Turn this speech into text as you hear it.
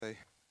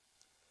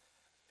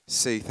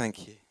Sue,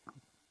 thank you.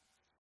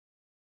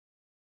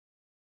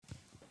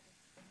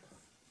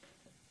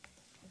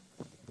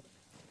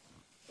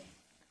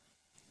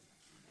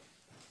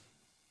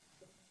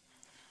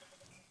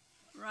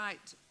 Right,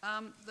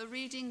 the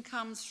reading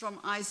comes from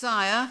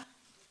Isaiah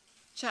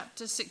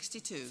chapter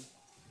 62.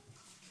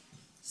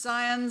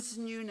 Zion's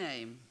new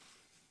name.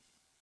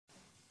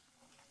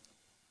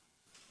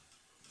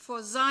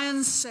 For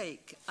Zion's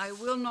sake, I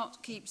will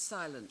not keep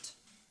silent.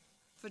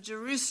 For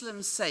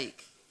Jerusalem's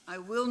sake, I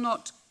will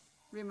not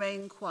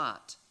remain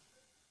quiet.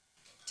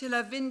 Till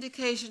her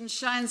vindication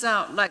shines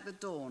out like the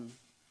dawn,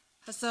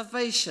 her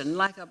salvation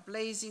like a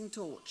blazing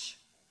torch.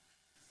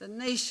 The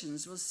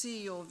nations will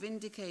see your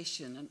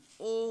vindication, and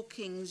all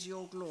kings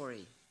your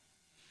glory.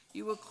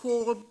 You will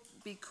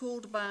be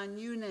called by a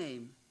new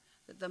name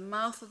that the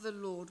mouth of the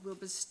Lord will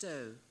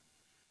bestow.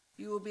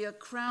 You will be a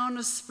crown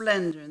of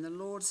splendor in the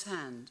Lord's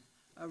hand,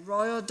 a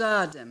royal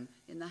diadem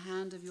in the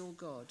hand of your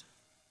God.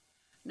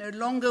 No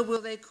longer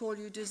will they call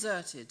you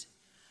deserted,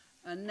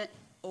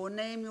 or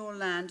name your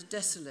land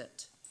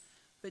desolate,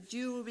 but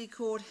you will be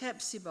called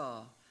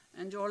Hephzibah,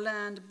 and your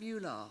land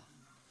Beulah.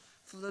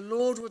 For the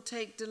Lord will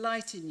take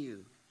delight in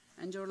you,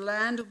 and your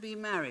land will be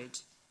married.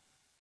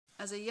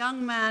 As a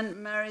young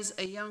man marries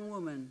a young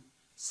woman,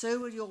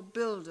 so will your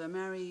builder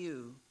marry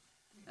you.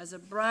 As a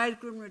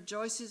bridegroom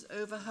rejoices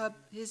over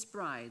his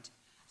bride,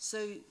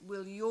 so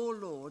will your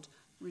Lord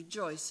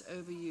rejoice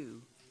over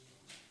you.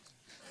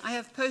 I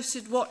have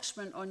posted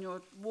watchmen on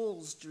your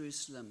walls,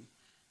 Jerusalem.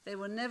 They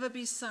will never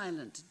be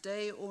silent,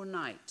 day or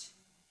night.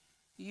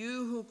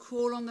 You who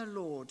call on the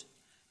Lord,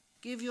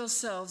 give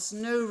yourselves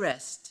no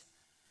rest,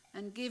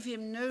 and give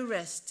him no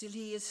rest till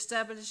he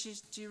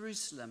establishes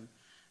Jerusalem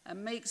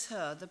and makes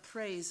her the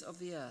praise of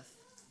the earth.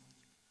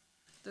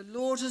 The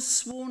Lord has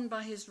sworn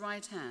by his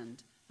right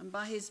hand and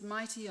by his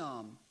mighty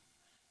arm,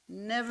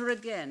 never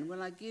again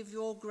will I give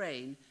your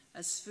grain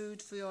as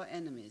food for your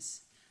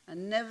enemies,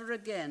 and never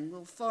again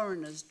will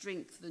foreigners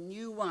drink the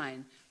new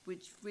wine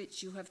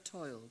which you have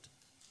toiled.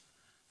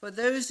 For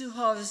those who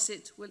harvest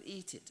it will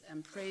eat it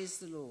and praise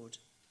the Lord,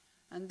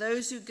 and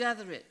those who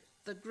gather it,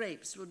 the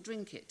grapes, will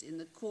drink it in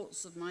the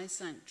courts of my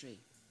sanctuary.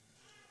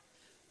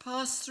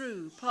 Pass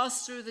through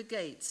the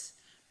gates,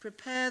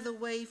 prepare the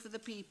way for the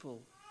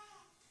people.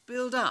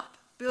 Build up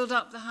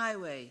the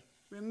highway,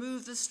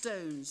 remove the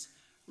stones,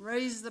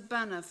 raise the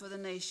banner for the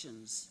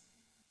nations.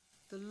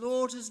 The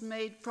Lord has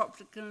made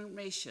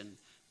proclamation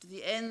to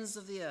the ends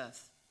of the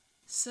earth.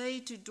 Say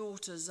to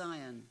daughter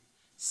Zion,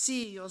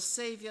 see, your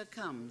Saviour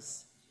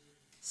comes.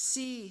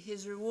 See,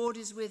 his reward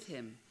is with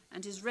him,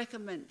 and his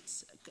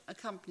recompense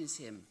accompanies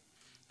him.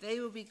 They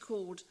will be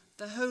called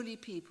the holy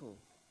people,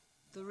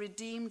 the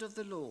redeemed of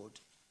the Lord.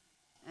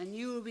 And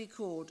you will be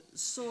called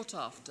sought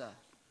after,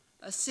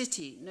 a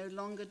city no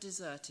longer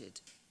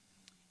deserted.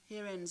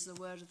 Here ends the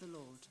word of the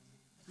Lord.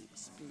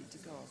 Thanks be to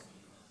God.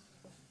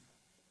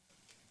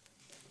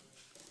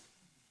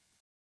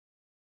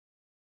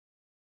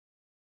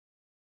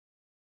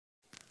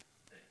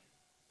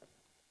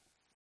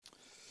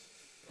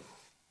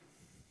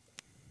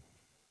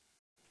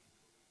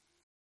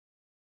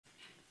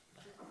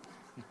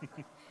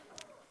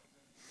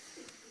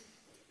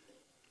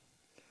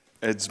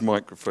 Ed's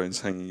microphone's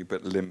hanging a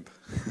bit limp.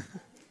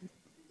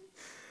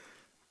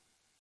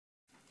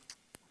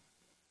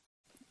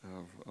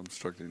 Oh, I'm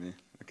struggling here.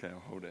 Okay, I'll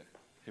hold it.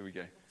 Here we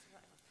go.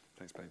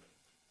 Thanks, babe.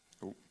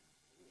 Oh,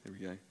 here we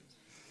go.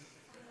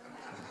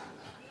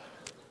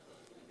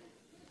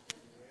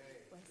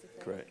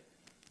 Great.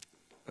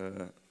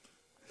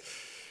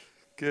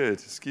 Good.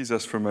 Excuse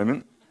us for a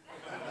moment.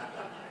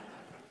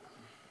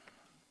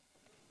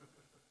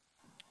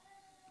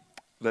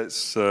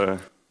 Let's...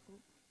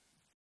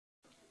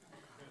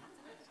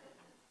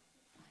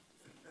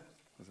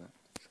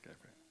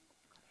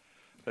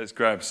 Let's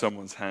grab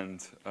someone's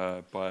hand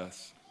by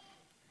us.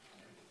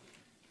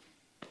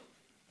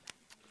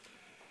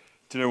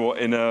 Do you know what?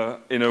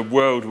 In a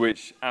world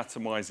which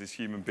atomizes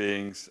human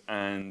beings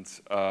and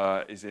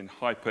is in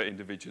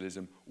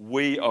hyper-individualism,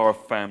 we are a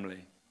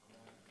family.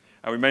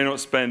 And we may not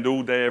spend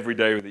all day, every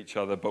day with each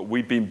other, but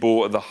we've been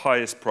bought at the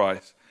highest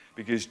price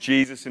because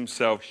Jesus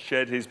himself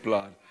shed his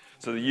blood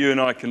so that you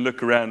and I can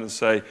look around and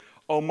say,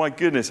 oh my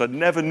goodness, I'd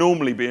never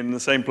normally be in the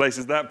same place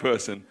as that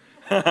person.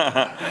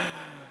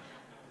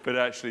 But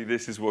actually,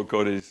 this is what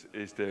God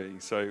is doing.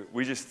 So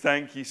we just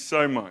thank you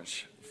so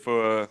much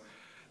for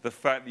the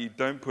fact that you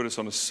don't put us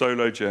on a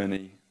solo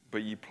journey,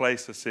 but you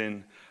place us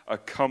in a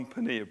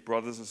company of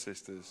brothers and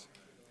sisters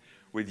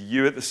with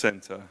you at the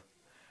center.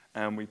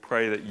 And we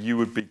pray that you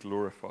would be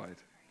glorified,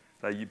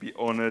 that you'd be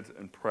honored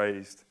and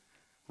praised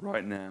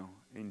right now.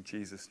 In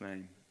Jesus'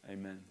 name,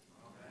 amen.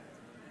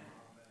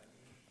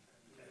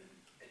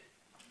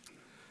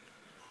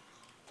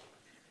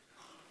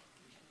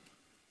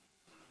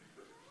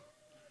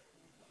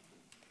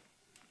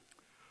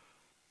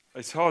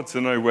 It's hard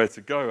to know where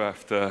to go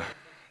after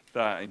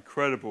that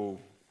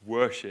incredible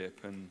worship,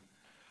 and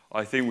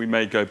I think we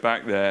may go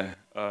back there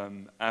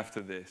after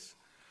this.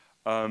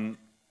 I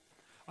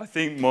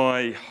think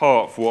my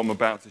heart for what I'm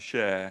about to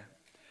share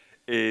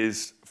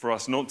is for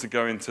us not to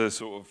go into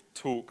sort of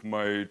talk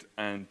mode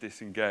and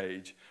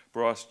disengage,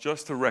 for us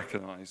just to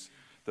recognize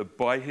that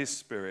by his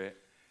Spirit,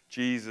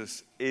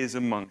 Jesus is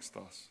amongst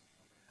us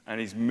and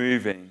he's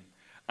moving.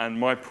 And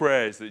my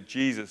prayer is that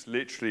Jesus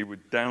literally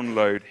would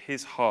download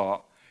his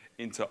heart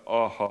into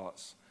our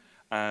hearts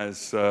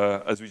as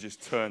we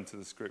just turn to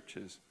the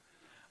scriptures.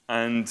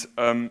 And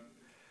I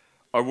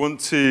want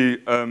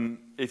to,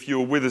 if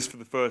you're with us for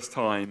the first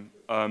time,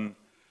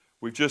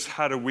 we've just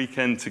had a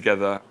weekend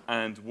together,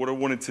 and what I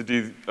wanted to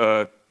do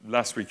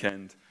last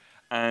weekend,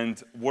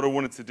 and what I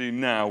wanted to do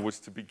now was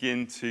to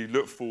begin to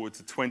look forward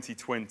to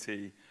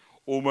 2020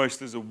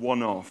 almost as a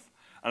one-off.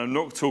 And I'm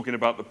not talking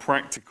about the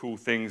practical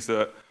things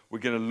that we're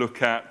going to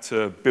look at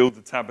to build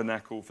the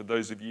tabernacle for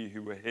those of you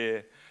who were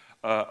here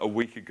a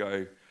week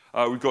ago.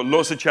 We've got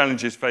lots of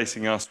challenges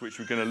facing us, which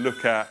we're going to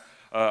look at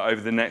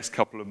over the next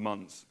couple of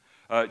months.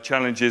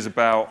 Challenges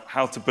about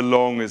how to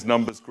belong as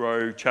numbers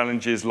grow,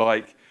 challenges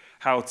like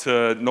how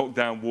to knock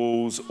down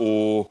walls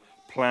or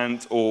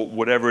plant or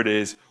whatever it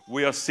is.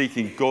 We are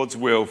seeking God's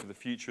will for the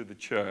future of the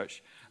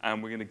church,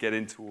 and we're going to get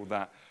into all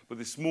that. But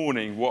this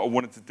morning, what I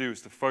wanted to do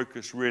is to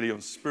focus really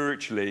on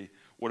spiritually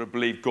what I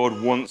believe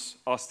God wants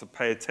us to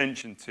pay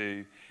attention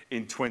to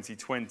in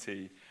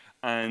 2020,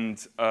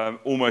 and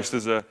almost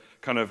as a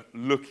kind of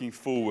looking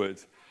forward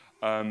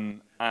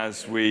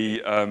as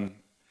we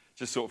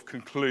just sort of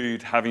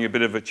conclude having a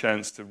bit of a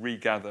chance to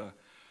regather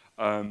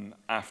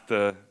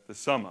after the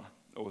summer,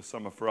 or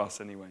summer for us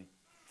anyway.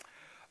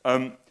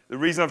 The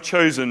reason I've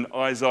chosen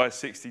Isaiah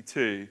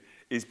 62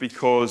 is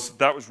because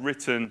that was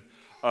written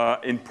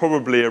in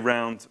probably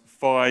around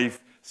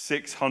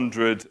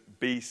 500-600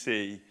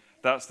 BC.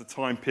 That's the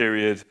time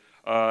period,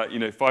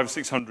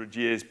 500-600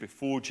 years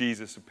before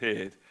Jesus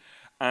appeared.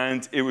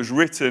 And it was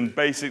written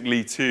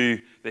basically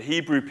to the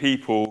Hebrew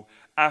people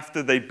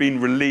after they'd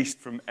been released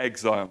from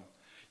exile.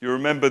 You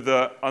remember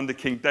that under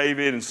King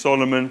David and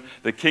Solomon,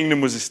 the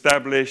kingdom was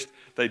established.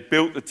 They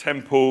built the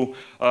temple.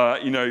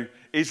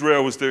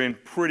 Israel was doing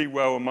pretty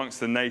well amongst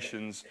the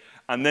nations.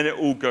 And then it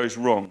all goes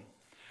wrong.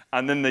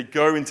 And then they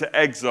go into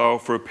exile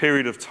for a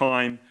period of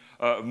time,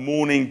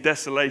 mourning,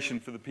 desolation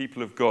for the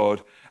people of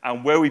God.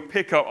 And where we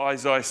pick up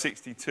Isaiah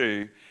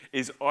 62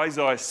 is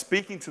Isaiah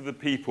speaking to the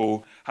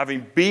people,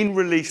 having been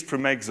released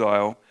from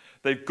exile.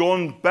 They've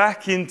gone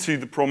back into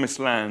the promised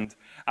land.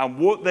 And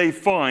what they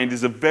find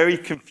is a very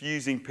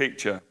confusing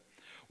picture.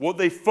 What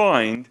they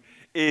find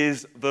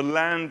is the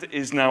land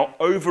is now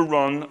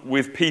overrun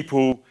with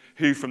people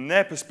who, from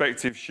their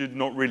perspective, should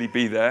not really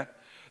be there.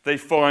 They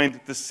find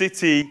the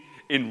city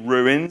in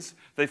ruins.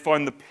 They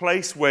find the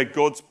place where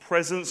God's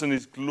presence and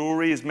his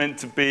glory is meant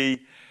to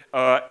be,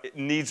 it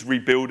needs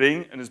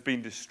rebuilding and has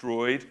been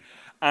destroyed.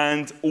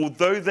 And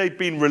although they've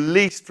been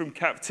released from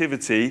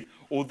captivity,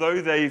 although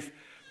they've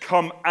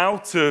come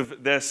out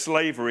of their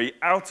slavery,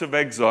 out of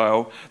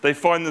exile, they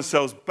find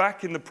themselves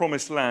back in the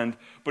promised land,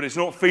 but it's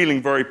not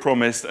feeling very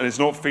promised and it's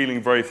not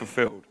feeling very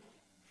fulfilled.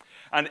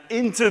 And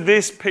into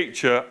this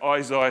picture,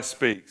 Isaiah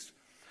speaks.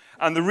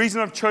 And the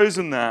reason I've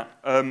chosen that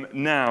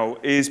now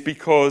is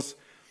because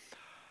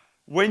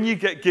when you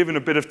get given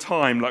a bit of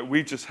time, like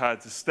we've just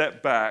had, to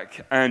step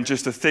back and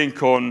just to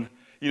think on,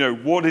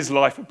 what is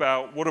life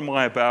about? What am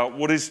I about?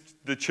 What is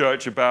the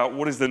church about?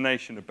 What is the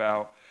nation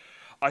about?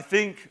 I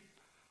think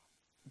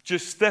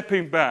just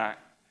stepping back,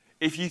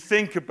 if you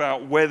think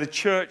about where the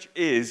church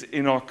is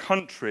in our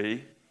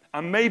country,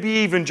 and maybe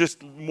even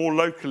just more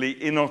locally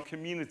in our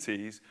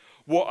communities,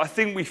 what I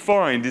think we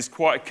find is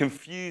quite a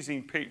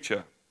confusing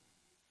picture.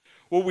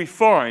 What we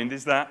find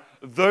is that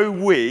though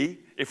we,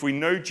 if we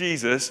know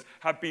Jesus,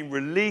 have been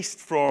released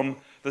from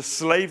the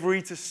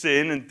slavery to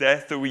sin and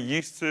death that we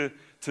used to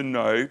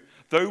know,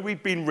 though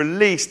we've been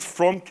released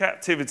from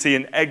captivity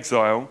and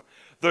exile,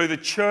 though the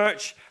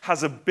church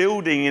has a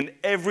building in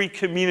every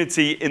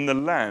community in the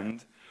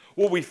land,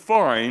 what we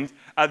find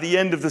at the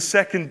end of the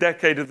second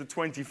decade of the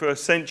 21st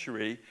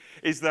century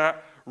is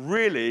that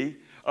really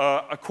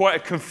quite a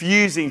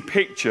confusing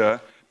picture,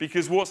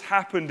 because what's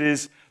happened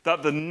is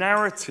that the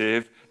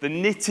narrative, the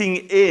knitting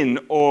in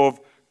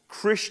of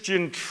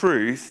Christian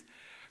truth,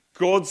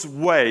 God's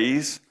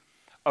ways,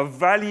 a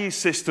value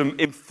system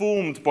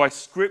informed by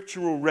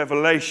scriptural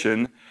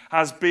revelation,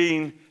 has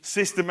been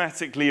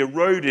systematically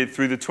eroded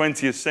through the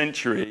 20th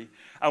century.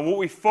 And what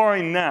we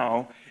find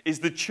now is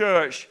the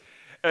church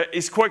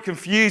is quite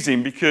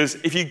confusing, because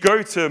if you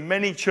go to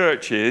many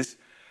churches,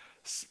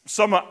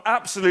 some are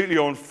absolutely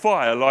on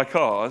fire like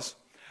ours,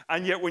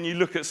 and yet when you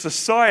look at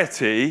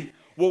society,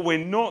 what we're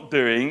not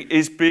doing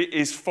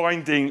is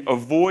finding a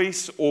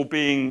voice or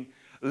being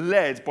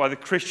led by the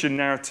Christian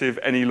narrative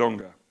any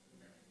longer.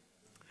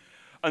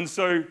 And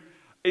so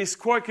it's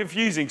quite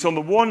confusing. So on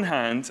the one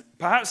hand,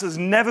 perhaps there's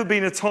never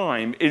been a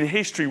time in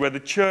history where the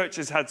church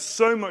has had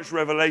so much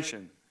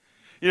revelation.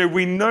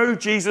 We know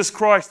Jesus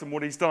Christ and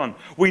what he's done.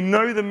 We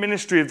know the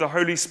ministry of the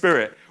Holy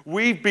Spirit.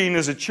 We've been,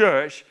 as a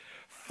church,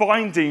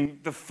 finding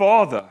the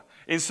Father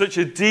in such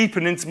a deep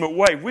and intimate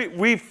way.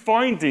 We're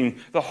finding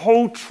the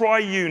whole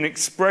triune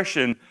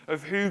expression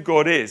of who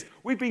God is.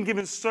 We've been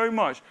given so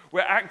much.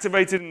 We're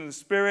activated in the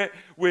Spirit.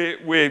 We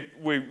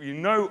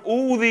know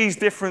all these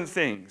different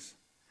things.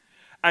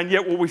 And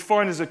yet what we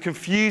find is a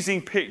confusing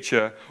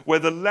picture where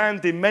the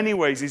land in many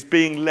ways is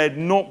being led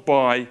not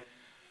by,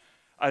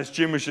 as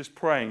Jim was just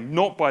praying,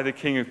 not by the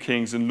King of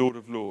Kings and Lord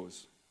of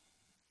Lords.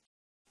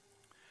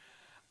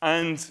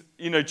 And,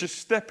 just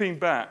stepping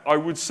back, I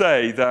would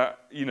say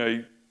that,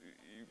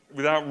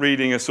 without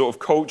reading a sort of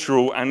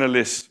cultural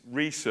analyst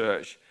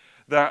research,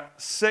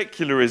 that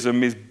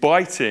secularism is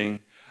biting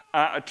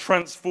at a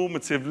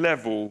transformative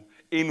level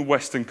in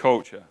Western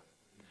culture.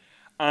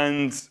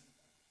 And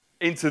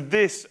into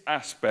this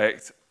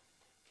aspect,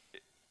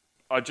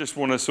 I just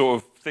want to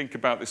sort of think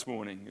about this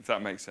morning, if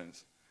that makes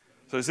sense.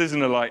 So this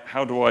isn't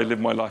how do I live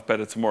my life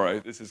better tomorrow?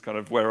 This is kind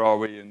of where are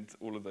we and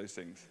all of those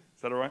things.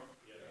 Is that all right?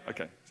 Yeah.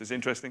 Okay. Is this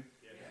interesting?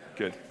 Yeah.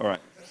 Good. All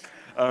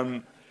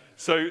right.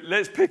 So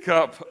let's pick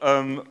up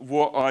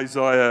what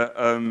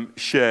Isaiah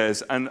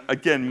shares. And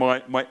again,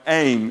 my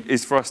aim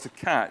is for us to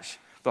catch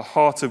the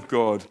heart of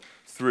God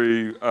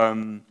through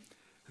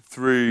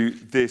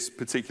this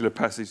particular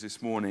passage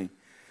this morning.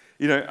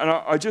 And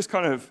I just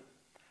kind of,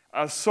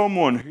 as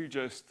someone who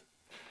just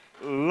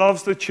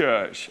loves the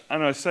church,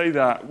 and I say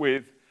that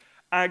with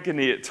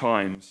agony at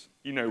times,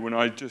 when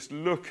I just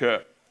look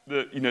at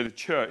the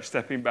church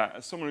stepping back,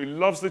 as someone who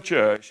loves the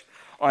church,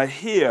 I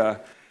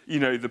hear,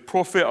 the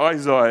prophet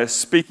Isaiah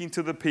speaking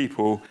to the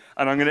people,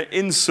 and I'm going to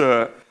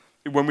insert,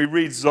 when we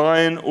read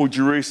Zion or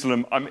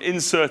Jerusalem, I'm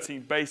inserting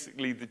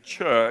basically the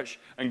church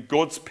and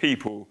God's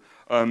people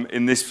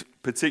in this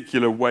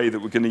particular way that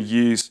we're going to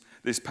use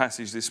this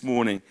passage this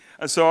morning.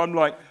 And so I'm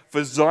like,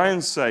 for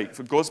Zion's sake,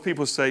 for God's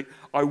people's sake,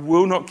 I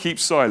will not keep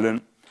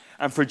silent.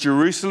 And for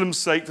Jerusalem's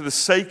sake, for the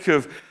sake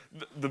of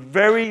the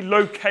very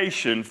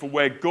location for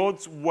where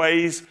God's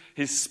ways,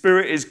 His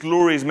Spirit, His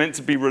glory is meant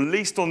to be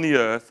released on the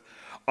earth,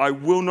 I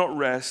will not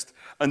rest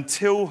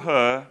until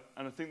her,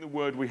 and I think the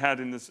word we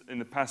had in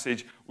the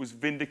passage was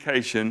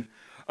vindication,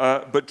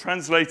 but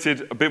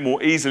translated a bit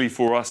more easily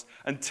for us,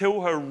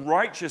 until her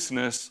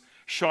righteousness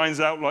shines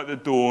out like the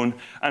dawn,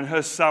 and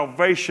her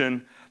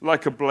salvation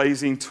like a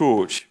blazing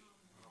torch.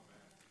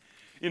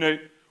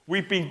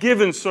 We've been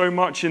given so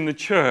much in the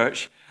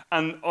church,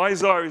 and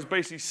Isaiah is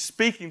basically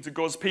speaking to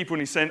God's people,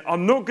 and he's saying,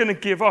 I'm not going to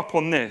give up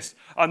on this.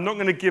 I'm not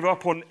going to give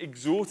up on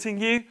exhorting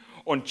you,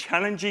 on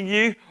challenging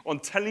you,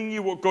 on telling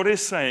you what God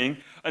is saying,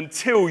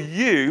 until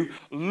you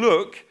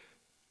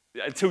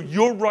until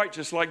you're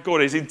righteous like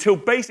God is, until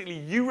basically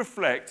you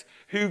reflect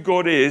who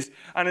God is,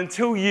 and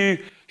until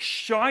you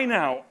shine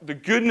out the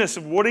goodness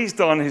of what He's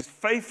done, His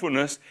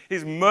faithfulness,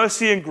 His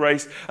mercy and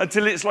grace,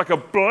 until it's like a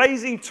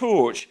blazing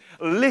torch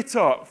lit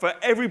up for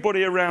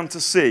everybody around to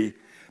see.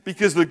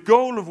 Because the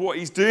goal of what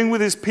He's doing with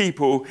His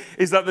people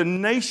is that the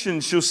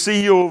nations shall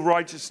see your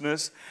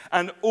righteousness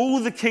and all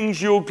the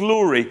kings your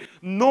glory,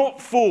 not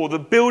for the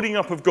building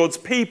up of God's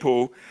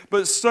people,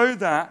 but so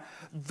that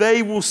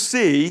they will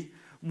see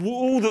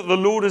all that the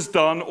Lord has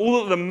done,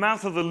 all that the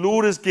mouth of the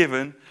Lord has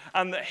given,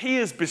 and that He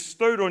has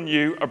bestowed on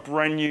you a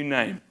brand new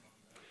name.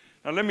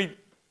 Now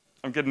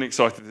I'm getting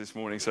excited this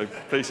morning, so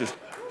please just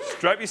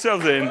strap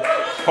yourselves in,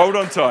 hold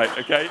on tight,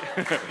 okay?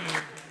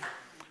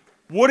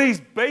 What He's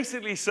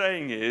basically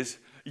saying is,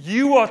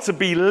 you are to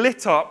be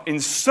lit up in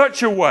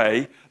such a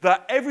way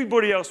that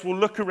everybody else will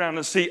look around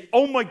and see,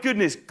 oh my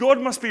goodness,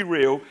 God must be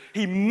real.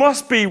 He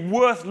must be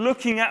worth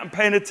looking at and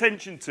paying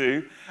attention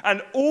to.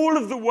 And all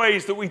of the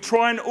ways that we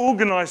try and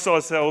organize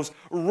ourselves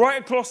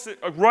right across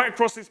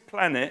this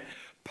planet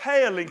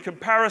pale in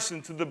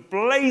comparison to the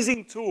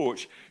blazing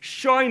torch,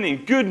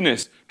 shining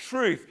goodness,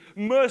 truth,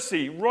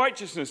 mercy,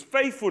 righteousness,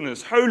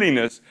 faithfulness,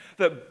 holiness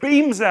that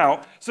beams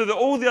out so that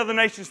all the other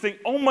nations think,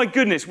 oh my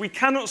goodness, we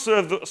cannot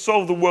solve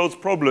the world's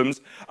problems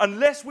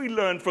unless we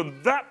learn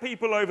from that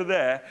people over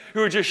there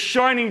who are just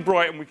shining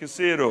bright and we can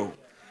see it all.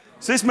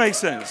 Does this make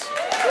sense?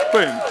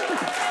 Boom.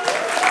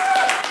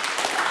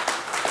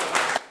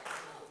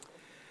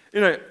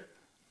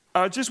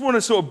 I just want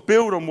to sort of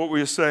build on what we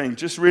were saying,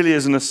 just really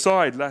as an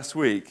aside last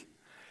week.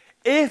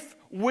 If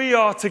we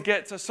are to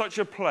get to such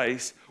a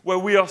place where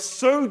we are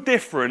so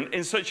different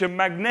in such a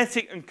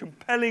magnetic and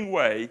compelling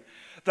way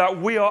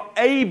that we are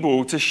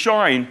able to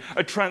shine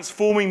a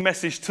transforming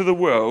message to the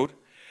world,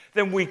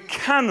 then we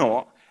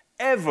cannot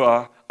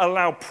ever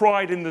allow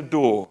pride in the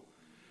door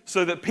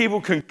so that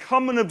people can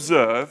come and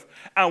observe,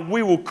 and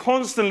we will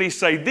constantly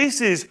say,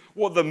 this is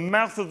what the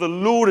mouth of the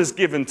Lord has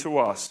given to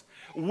us.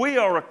 We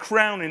are a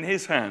crown in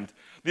His hand.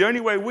 The only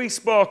way we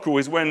sparkle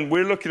is when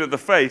we're looking at the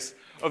face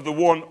of the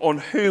one on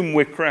whom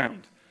we're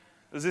crowned.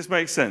 Does this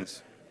make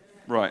sense?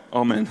 Right,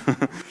 amen.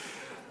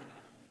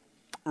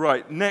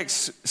 Right,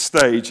 next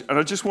stage, and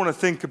I just want to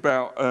think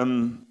about,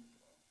 in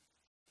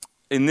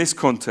this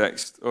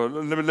context, or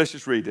let's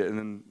just read it and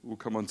then we'll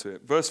come on to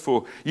it. Verse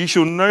 4, you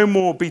shall no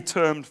more be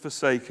termed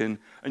forsaken,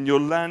 and your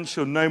land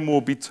shall no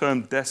more be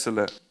termed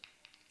desolate.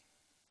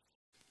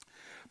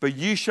 But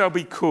you shall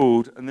be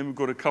called, and then we've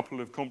got a couple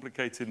of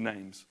complicated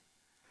names,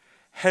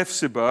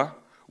 Hephzibah,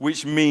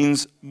 which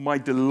means my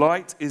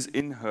delight is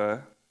in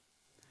her,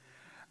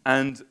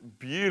 and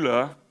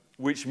Beulah,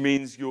 which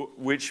means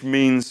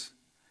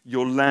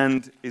your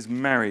land is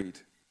married.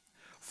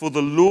 For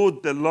the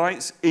Lord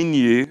delights in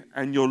you,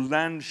 and your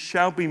land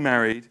shall be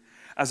married.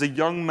 As a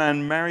young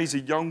man marries a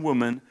young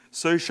woman,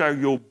 so shall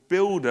your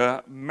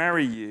builder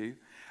marry you.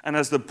 And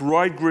as the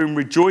bridegroom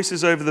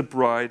rejoices over the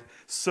bride,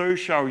 so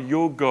shall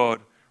your God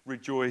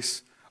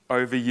rejoice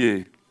over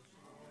you.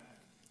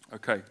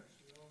 Okay.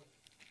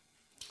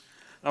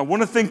 I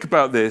want to think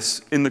about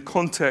this in the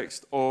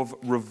context of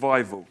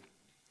revival.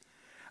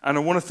 And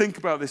I want to think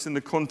about this in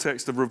the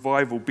context of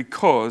revival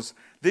because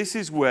this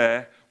is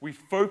where we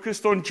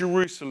focused on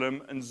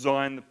Jerusalem and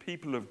Zion, the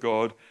people of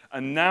God,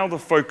 and now the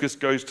focus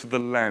goes to the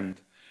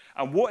land.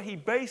 And what he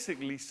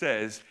basically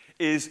says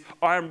is,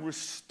 I am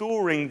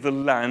restoring the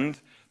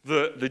land,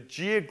 the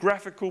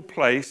geographical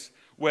place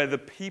where the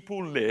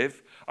people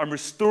live. I'm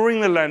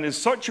restoring the land in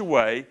such a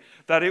way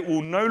that it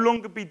will no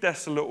longer be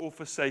desolate or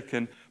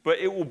forsaken, but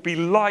it will be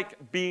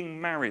like being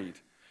married.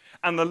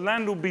 And the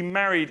land will be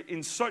married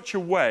in such a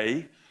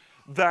way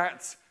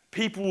that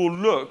people will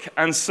look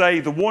and say,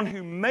 the one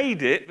who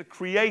made it, the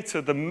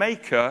creator, the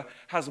maker,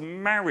 has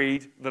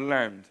married the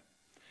land.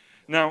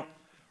 Now,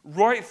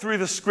 right through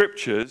the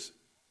scriptures,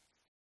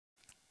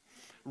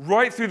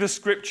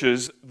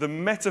 the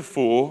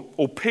metaphor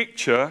or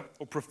picture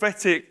or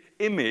prophetic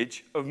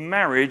image of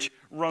marriage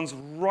runs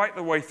right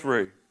the way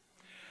through.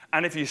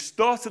 And if you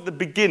start at the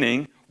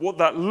beginning, what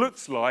that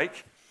looks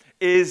like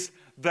is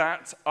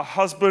that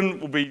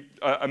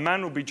a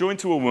man will be joined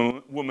to a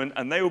woman,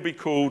 and they will be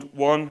called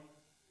one.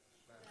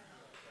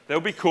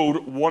 They'll be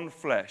called one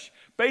flesh.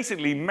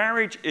 Basically,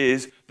 marriage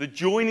is the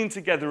joining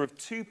together of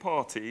two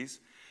parties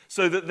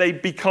so that they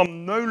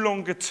become no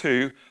longer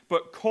two,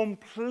 but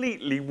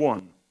completely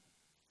one.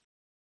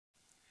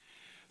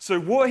 So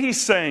what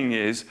he's saying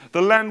is,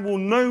 the land will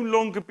no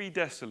longer be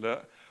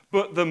desolate,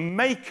 but the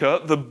maker,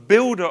 the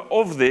builder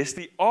of this,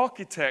 the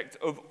architect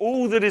of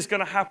all that is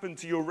going to happen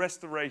to your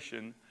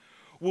restoration,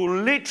 will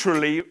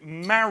literally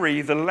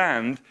marry the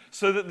land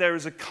so that there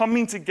is a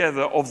coming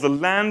together of the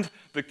land,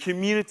 the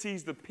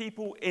communities, the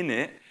people in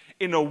it,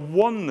 in a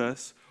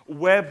oneness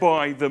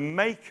whereby the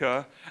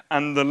maker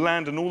and the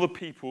land and all the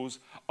peoples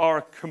are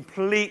a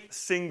complete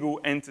single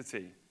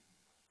entity.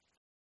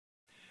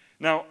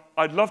 Now,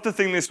 I'd love to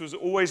think this was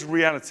always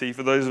reality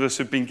for those of us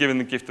who've been given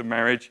the gift of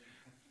marriage.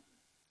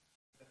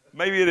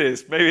 Maybe it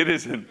is, maybe it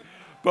isn't.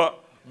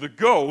 But the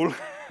goal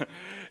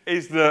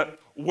is that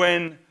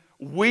when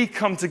we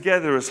come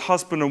together as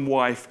husband and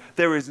wife,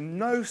 there is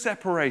no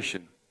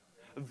separation.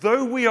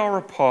 Though we are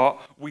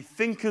apart, we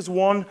think as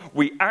one,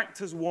 we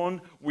act as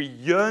one, we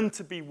yearn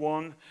to be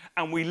one,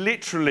 and we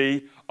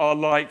literally are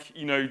like,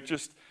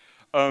 just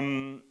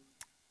so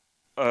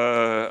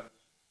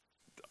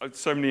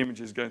many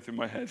images going through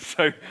my head.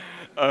 So,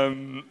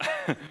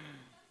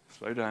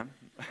 slow down.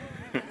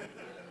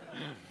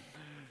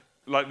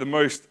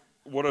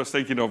 What I was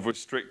thinking of was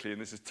Strictly,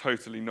 and this is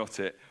totally not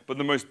it, but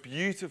the most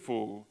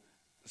beautiful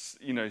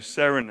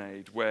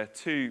serenade where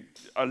two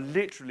are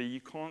literally, you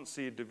can't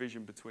see a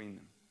division between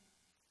them.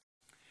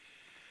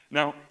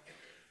 Now,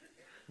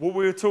 what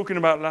we were talking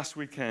about last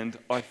weekend,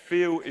 I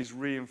feel is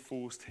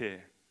reinforced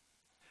here.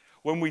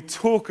 When we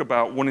talk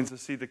about wanting to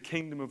see the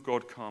kingdom of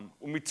God come,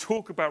 when we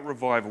talk about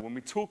revival, when we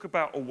talk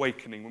about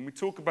awakening, when we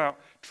talk about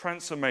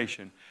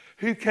transformation,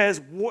 who cares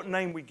what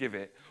name we give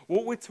it?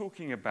 What we're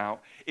talking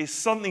about is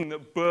something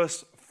that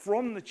bursts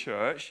from the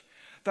church,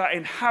 that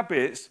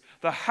inhabits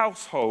the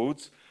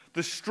households,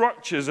 the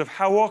structures of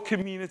how our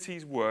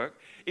communities work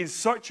in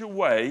such a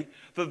way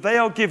that they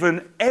are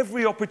given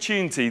every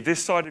opportunity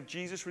this side of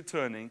Jesus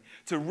returning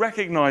to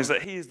recognize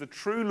that he is the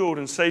true Lord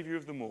and Savior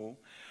of them all,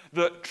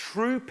 that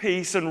true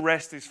peace and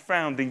rest is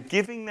found in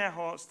giving their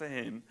hearts to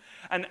him.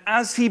 And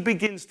as he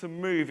begins to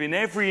move in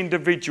every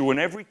individual, in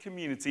every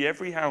community,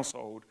 every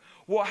household,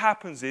 what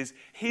happens is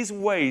his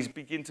ways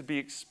begin to be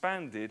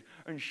expanded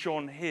and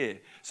shone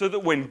here. So that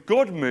when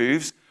God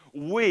moves,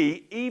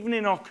 we, even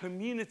in our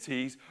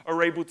communities,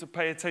 are able to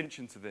pay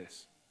attention to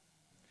this.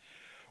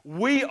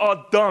 We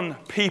are done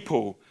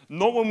people,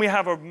 not when we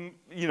have a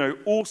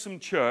awesome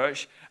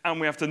church and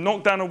we have to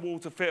knock down a wall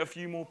to fit a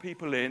few more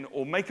people in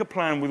or make a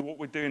plan with what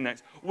we're doing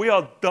next. We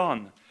are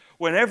done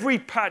when every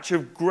patch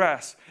of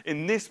grass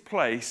in this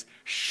place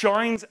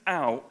shines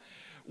out.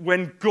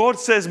 When God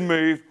says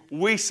move,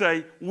 we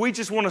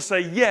just want to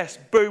say yes,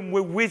 boom,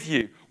 we're with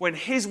you. When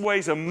his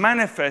ways are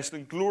manifest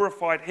and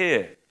glorified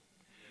here.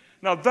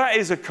 Now, that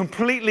is a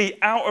completely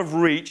out of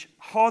reach,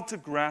 hard to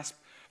grasp,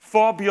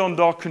 far beyond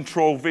our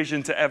control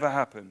vision to ever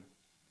happen.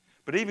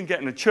 But even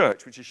getting a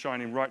church which is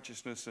shining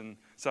righteousness and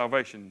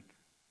salvation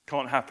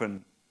can't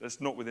happen.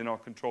 That's not within our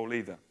control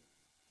either.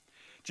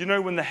 Do you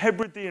know when the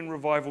Hebridean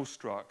revival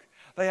struck,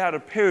 they had a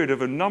period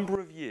of a number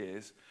of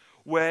years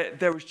where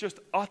there was just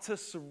utter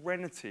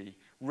serenity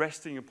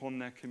resting upon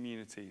their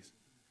communities.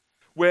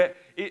 Where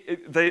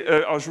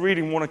I was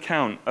reading one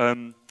account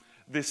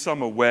this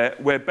summer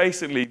where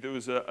basically there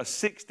was a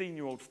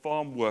 16-year-old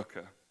farm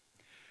worker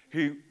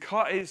who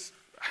cut his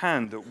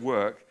hand at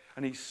work,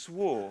 and he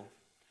swore,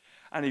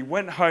 and he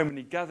went home and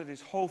he gathered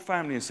his whole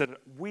family and said,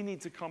 we need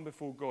to come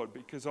before God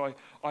because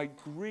I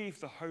grieve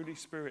the Holy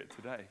Spirit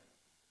today.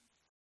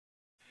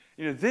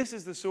 You know, this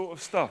is the sort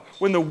of stuff.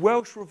 When the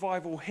Welsh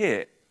revival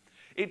hit,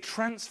 it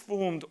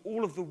transformed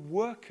all of the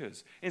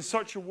workers in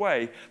such a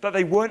way that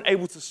they weren't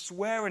able to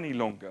swear any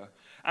longer.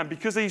 And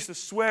because they used to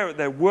swear at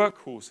their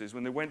workhorses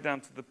when they went down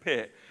to the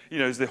pit, you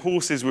know, as the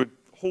horses would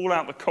haul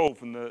out the coal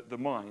from the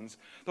mines,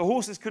 the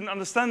horses couldn't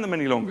understand them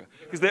any longer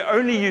because they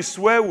only used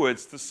swear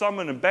words to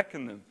summon and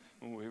beckon them.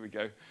 Oh, here we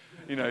go.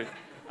 You know,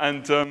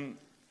 and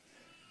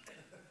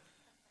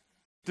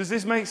does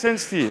this make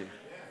sense to you?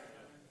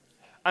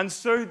 And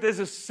so there's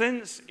a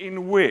sense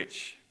in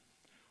which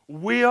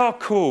we are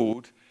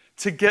called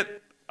to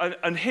get,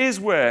 and here's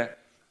where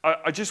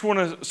I just want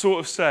to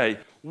sort of say,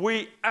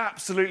 we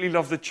absolutely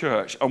love the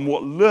church, and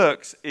what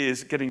lurks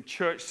is getting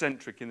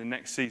church-centric in the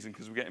next season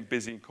because we're getting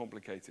busy and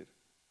complicated.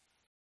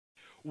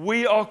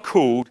 We are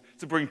called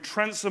to bring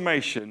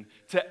transformation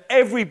to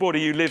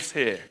everybody who lives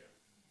here.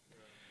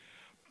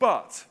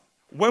 But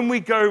when we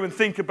go and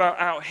think about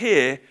out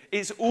here,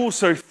 it's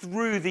also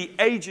through the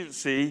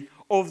agency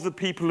of the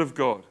people of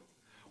God,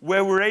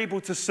 where we're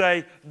able to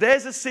say,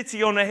 there's a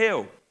city on a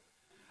hill,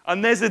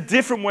 and there's a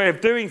different way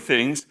of doing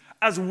things,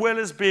 as well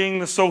as being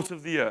the salt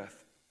of the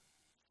earth.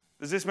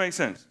 Does this make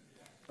sense?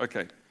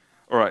 Okay.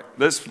 All right,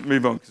 let's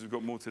move on, because we've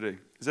got more to do.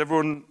 Is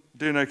everyone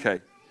doing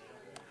okay?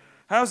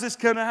 How's this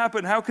going to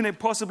happen? How can it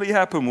possibly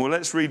happen? Well,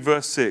 let's read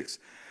verse 6.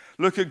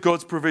 Look at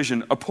God's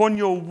provision. Upon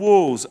your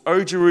walls,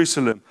 O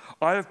Jerusalem,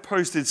 I have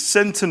posted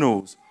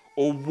sentinels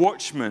or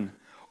watchmen.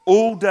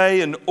 All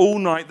day and all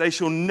night they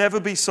shall never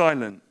be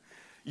silent.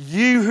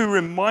 You who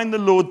remind the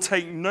Lord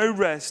take no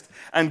rest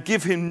and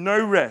give him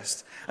no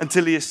rest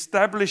until he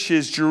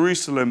establishes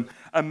Jerusalem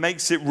and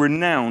makes it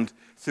renowned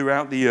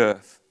throughout the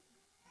earth.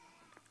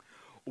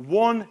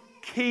 One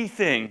key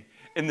thing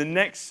in the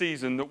next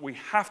season that we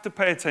have to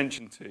pay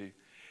attention to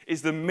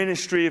is the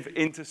ministry of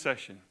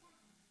intercession.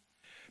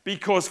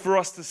 Because for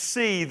us to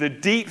see the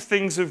deep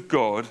things of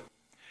God,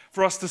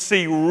 for us to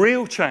see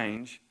real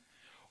change,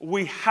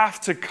 we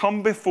have to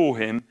come before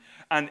him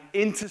and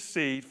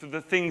intercede for the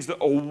things that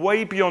are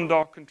way beyond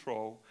our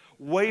control,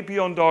 way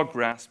beyond our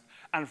grasp,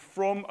 and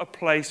from a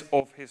place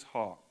of his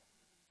heart.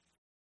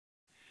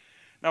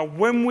 Now,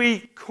 when we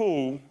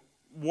call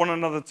one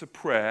another to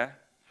prayer,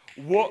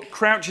 what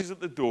crouches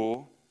at the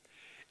door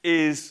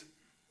is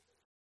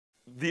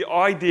the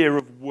idea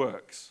of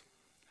works.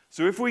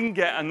 So if we can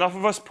get enough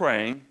of us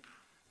praying,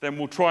 then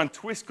we'll try and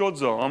twist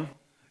God's arm.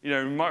 You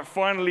know, we might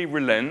finally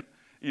relent,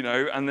 you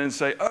know, and then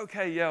say,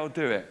 okay, yeah, I'll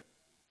do it.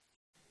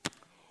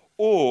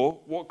 Or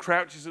what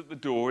crouches at the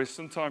door is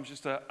sometimes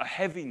just a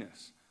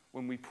heaviness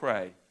when we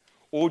pray,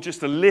 or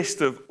just a list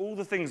of all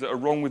the things that are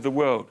wrong with the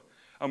world.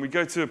 And we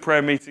go to a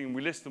prayer meeting and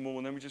we list them all,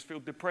 and then we just feel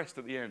depressed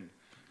at the end.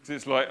 Because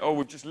it's like, oh,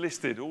 we've just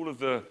listed all of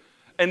the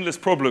endless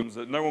problems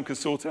that no one can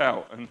sort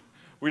out. And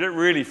we don't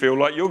really feel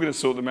like you're going to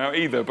sort them out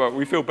either, but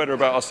we feel better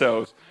about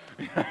ourselves.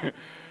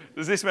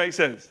 Does this make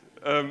sense?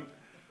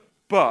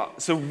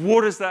 So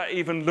what does that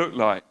even look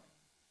like?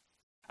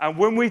 And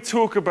when we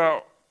talk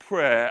about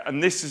prayer,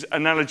 and this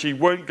analogy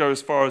won't go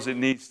as far as it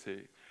needs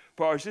to,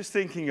 but I was just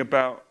thinking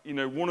about, you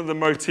know, one of the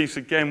motifs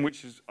again,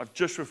 which is I've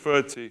just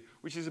referred to,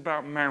 which is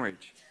about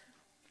marriage,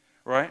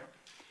 right?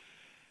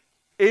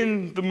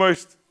 In the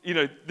most, you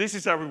know, this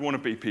is how we want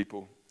to be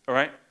people, all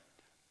right?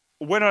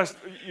 When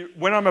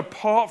I'm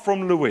apart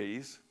from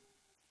Louise,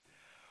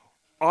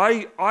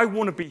 I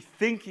want to be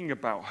thinking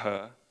about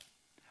her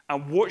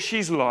and what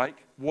she's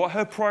like, what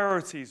her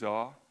priorities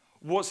are,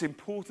 what's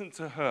important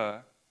to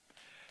her,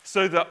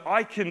 so that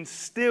I can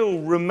still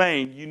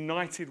remain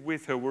united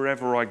with her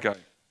wherever I go.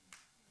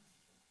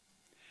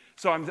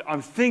 So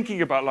I'm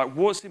thinking about, like,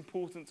 what's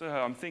important to her.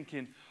 I'm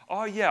thinking,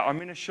 oh, yeah, I'm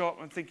in a shop.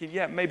 I'm thinking,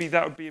 yeah, maybe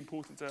that would be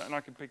important to her, and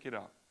I can pick it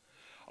up.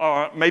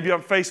 Or maybe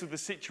I'm faced with a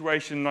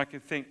situation, and I can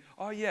think,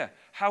 oh, yeah,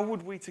 how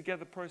would we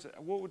together process?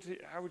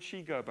 How would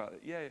she go about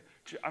it? Yeah,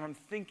 and I'm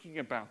thinking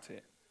about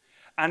it.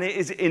 And it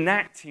is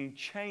enacting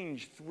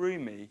change through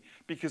me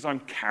because I'm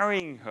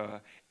carrying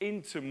her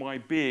into my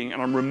being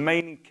and I'm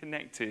remaining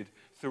connected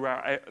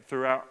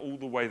throughout all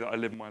the way that I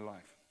live my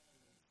life.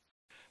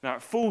 Now,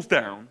 it falls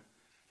down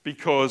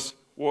because,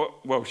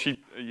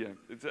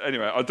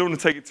 anyway, I don't want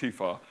to take it too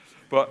far.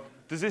 But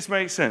does this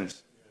make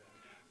sense?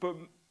 But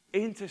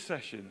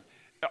intercession,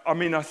 I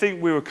mean, I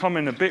think we were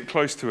coming a bit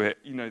close to it,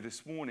 you know,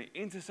 this morning.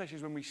 Intercession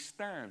is when we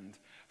stand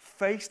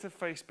face to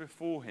face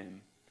before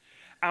him.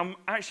 And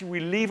actually, we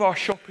leave our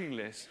shopping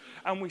list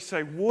and we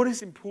say, what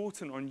is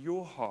important on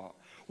your heart?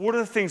 What are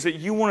the things that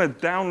you want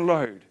to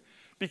download?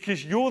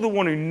 Because you're the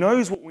one who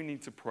knows what we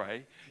need to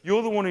pray.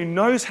 You're the one who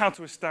knows how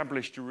to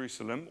establish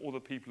Jerusalem or the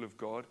people of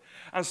God.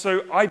 And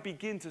so I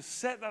begin to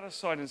set that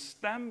aside and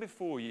stand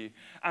before you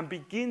and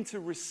begin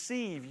to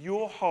receive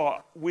your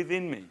heart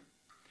within me.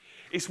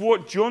 It's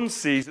what John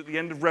sees at the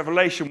end of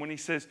Revelation when he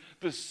says,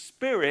 the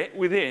Spirit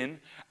within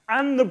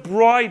and the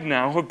bride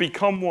now have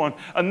become one.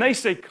 And they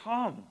say,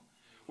 come.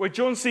 where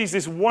John sees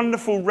this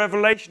wonderful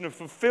revelation of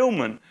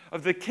fulfillment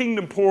of the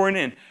kingdom pouring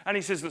in. And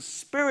he says, the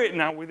Spirit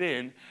now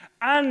within,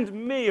 and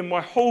me and my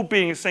whole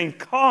being is saying,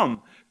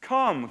 come,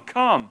 come,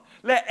 come.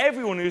 Let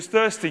everyone who's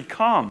thirsty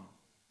come.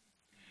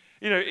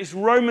 You know, it's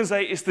Romans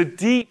 8, it's the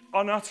deep,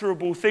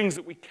 unutterable things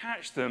that we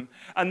catch them.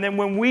 And then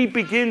when we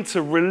begin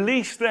to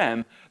release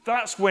them,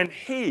 that's when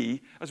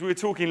he, as we were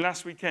talking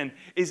last weekend,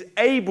 is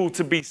able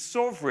to be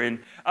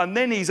sovereign. And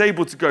then he's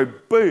able to go,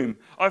 boom.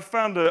 I've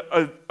found a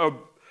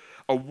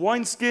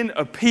wineskin,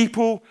 a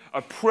people,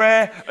 a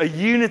prayer, a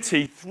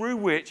unity through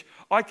which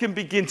I can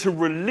begin to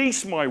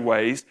release my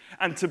ways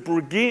and to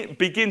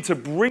begin to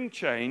bring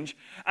change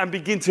and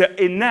begin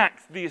to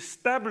enact the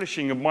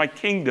establishing of my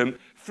kingdom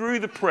through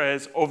the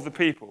prayers of the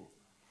people.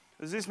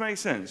 Does this make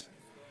sense?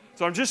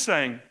 So I'm just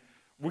saying,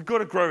 we've got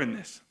to grow in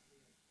this.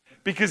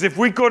 Because if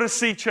we've got to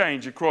see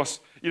change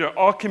across,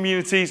 our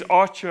communities,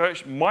 our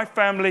church, my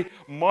family,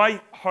 my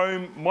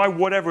home, my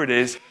whatever it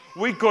is,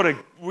 we've got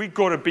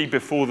to be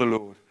before the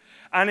Lord.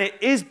 And it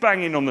is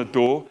banging on the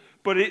door,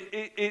 but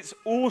it's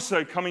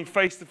also coming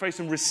face to face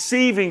and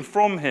receiving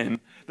from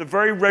him the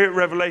very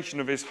revelation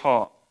of his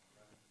heart.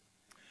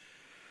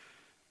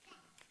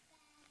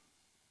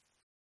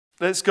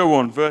 Let's go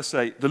on, verse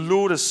 8. The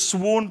Lord has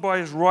sworn by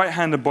his right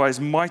hand and by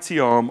his mighty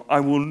arm, I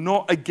will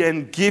not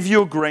again give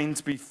your grain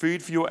to be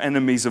food for your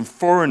enemies, and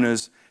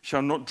foreigners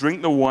shall not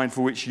drink the wine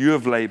for which you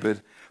have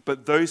labored.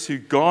 But those who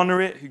gather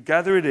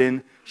it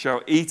in,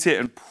 shall eat it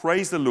and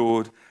praise the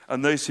Lord,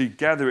 and those who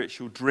gather it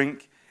shall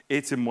drink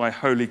it in my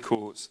holy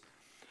courts.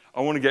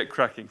 I want to get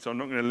cracking, so I'm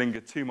not going to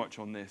linger too much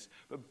on this.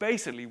 But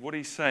basically what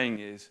he's saying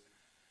is,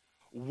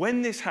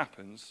 when this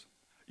happens,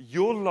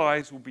 your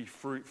lives will be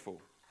fruitful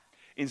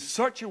in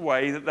such a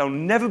way that they'll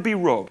never be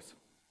robbed,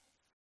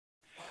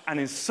 and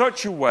in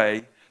such a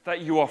way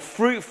that you are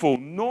fruitful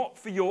not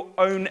for your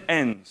own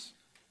ends.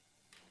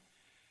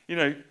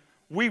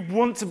 We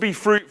want to be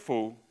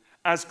fruitful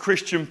as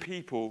Christian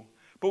people,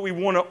 but we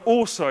want to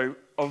also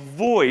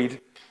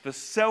avoid the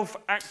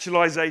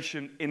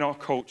self-actualization in our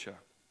culture.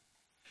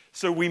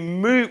 So we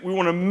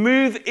want to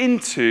move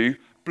into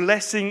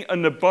blessing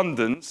and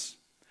abundance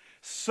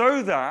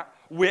so that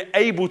we're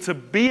able to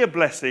be a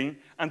blessing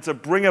and to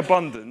bring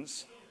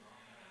abundance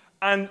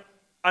and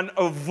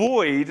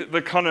avoid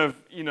the kind of,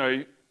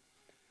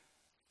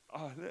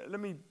 let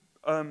me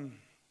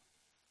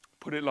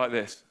put it like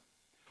this.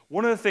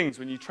 One of the things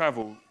when you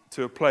travel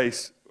to a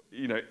place,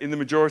 in the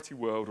majority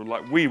world, or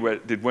like we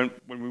did when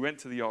we went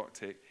to the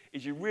Arctic,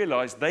 is you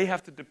realize they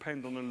have to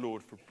depend on the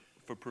Lord for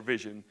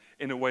provision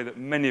in a way that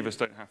many of us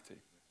don't have to.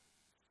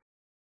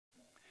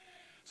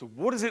 So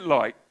what is it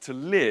like to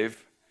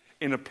live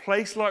in a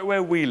place like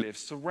where we live,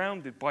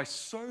 surrounded by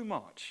so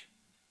much,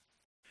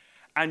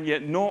 and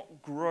yet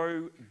not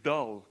grow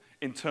dull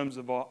in terms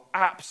of our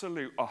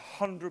absolute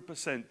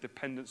 100%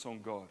 dependence on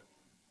God?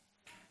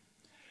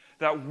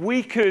 That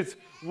we could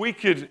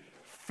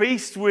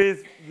feast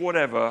with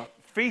whatever,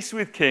 feast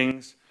with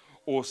kings,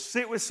 or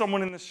sit with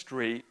someone in the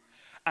street,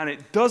 and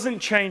it doesn't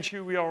change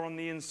who we are on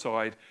the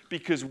inside,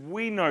 because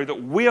we know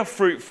that we are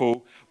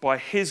fruitful by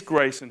his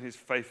grace and his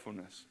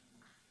faithfulness.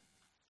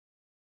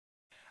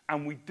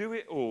 And we do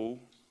it all,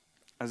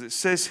 as it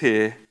says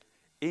here,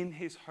 in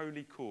his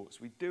holy courts.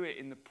 We do it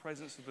in the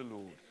presence of the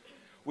Lord.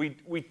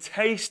 We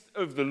taste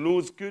of the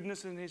Lord's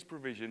goodness and his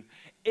provision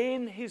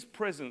in his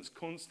presence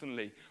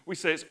constantly. We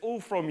say it's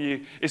all from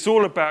you, it's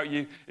all about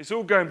you, it's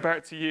all going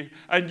back to you,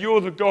 and you're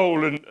the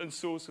goal and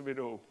source of it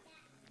all.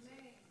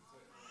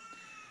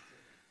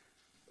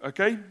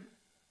 Okay?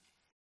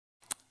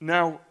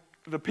 Now,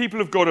 the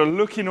people of God are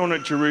looking on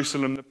at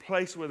Jerusalem, the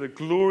place where the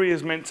glory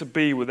is meant to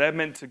be, where they're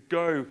meant to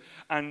go,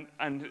 and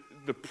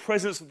the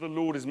presence of the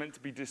Lord is meant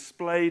to be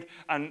displayed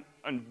and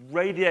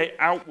radiate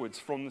outwards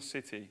from the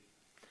city.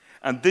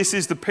 And this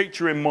is the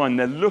picture in mind.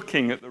 They're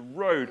looking at the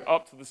road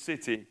up to the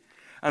city.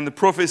 And the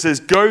prophet says,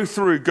 go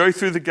through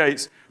the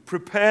gates,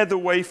 prepare the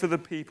way for the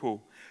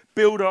people,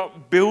 build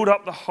up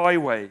the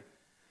highway,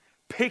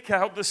 pick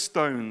out the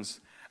stones,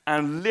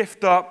 and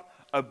lift up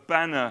a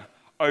banner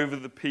over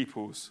the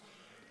peoples.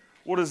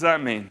 What does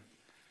that mean?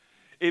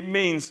 It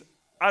means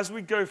as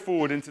we go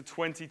forward into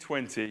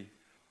 2020,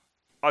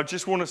 I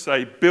just want to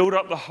say, build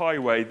up the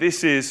highway.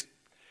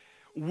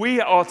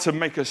 We are to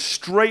make a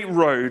straight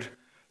road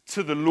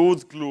to the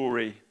Lord's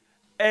glory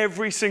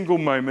every single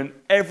moment,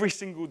 every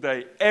single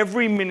day,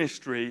 every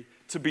ministry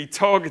to be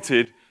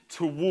targeted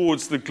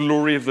towards the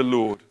glory of the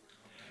Lord.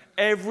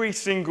 Every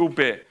single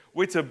bit.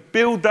 We're to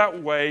build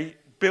that way,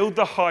 build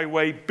the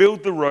highway,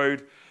 build the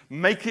road,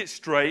 make it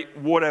straight,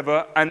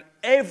 whatever, and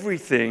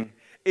everything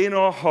in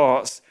our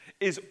hearts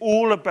is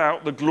all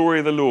about the glory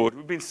of the Lord.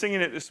 We've been singing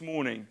it this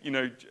morning.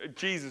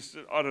 Jesus,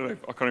 I don't know,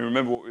 I can't even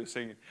remember what we were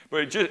singing,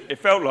 but it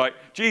felt like,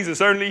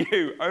 Jesus, only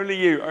you, only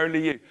you,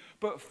 only you.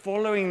 But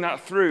following that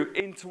through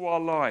into our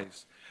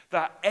lives,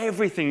 that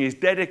everything is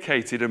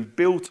dedicated and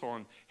built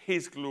on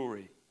his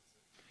glory.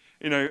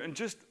 And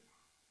just,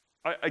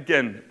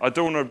 again, I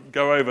don't want to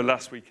go over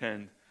last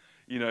weekend,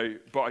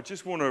 but I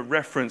just want to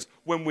reference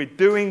when we're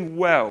doing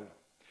well,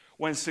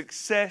 when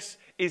success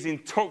is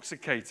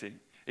intoxicating,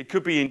 It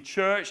could be in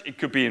church, it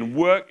could be in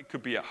work, it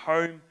could be at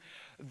home.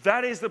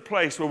 That is the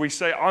place where we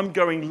say, I'm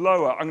going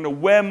lower. I'm going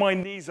to wear my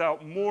knees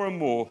out more and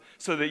more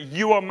so that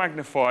you are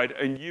magnified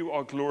and you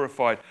are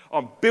glorified.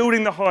 I'm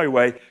building the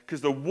highway because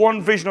the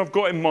one vision I've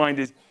got in mind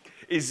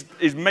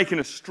is making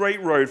a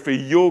straight road for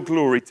your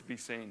glory to be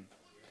seen.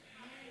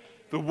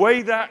 The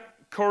way that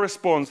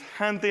corresponds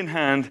hand in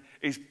hand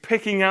is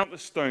picking out the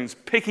stones,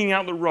 picking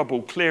out the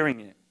rubble, clearing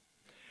it.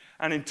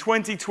 And in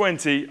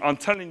 2020, I'm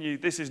telling you,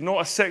 this is not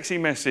a sexy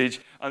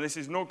message, and this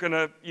is not going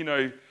to,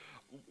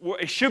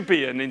 it should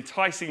be an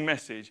enticing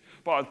message,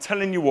 but I'm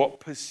telling you what,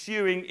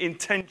 pursuing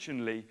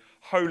intentionally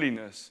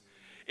holiness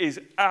is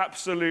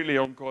absolutely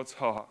on God's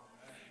heart.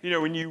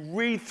 When you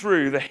read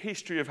through the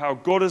history of how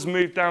God has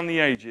moved down the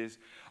ages,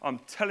 I'm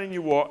telling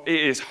you what, it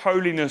is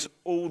holiness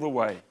all the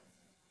way.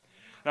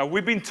 Now,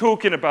 we've been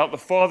talking about the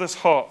Father's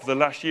heart for the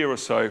last year or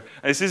so, and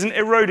this isn't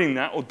eroding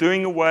that or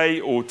doing away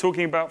or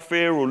talking about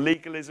fear or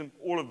legalism,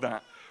 all of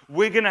that.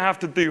 We're going to have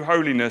to do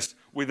holiness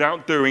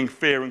without doing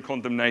fear and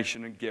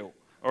condemnation and guilt,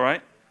 all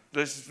right?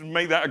 Let's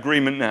make that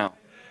agreement now.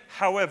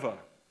 However,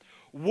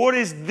 what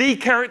is the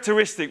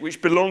characteristic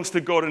which belongs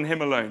to God and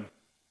Him alone?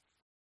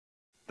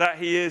 That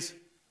He is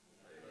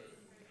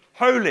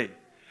holy.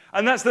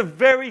 And that's the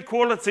very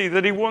quality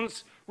that He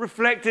wants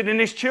reflected in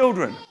His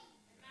children.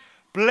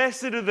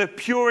 Blessed are the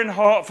pure in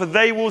heart, for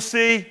they will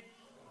see,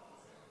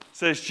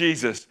 says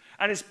Jesus.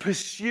 And it's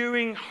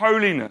pursuing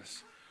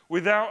holiness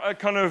without a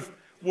kind of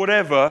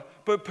whatever,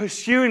 but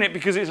pursuing it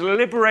because it's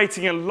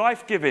liberating and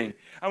life-giving.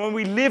 And when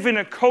we live in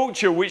a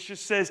culture which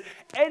just says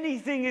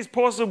anything is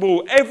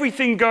possible,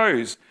 everything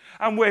goes,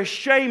 and where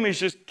shame is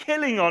just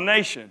killing our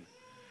nation,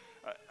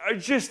 I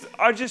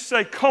just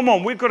say, come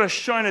on, we've got to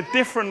shine a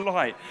different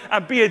light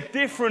and be a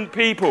different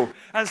people.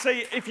 And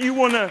say, if you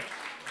want to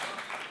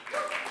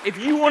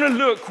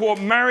look what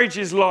marriage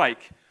is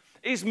like,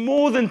 it's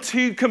more than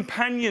two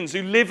companions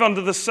who live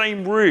under the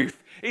same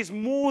roof. It's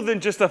more than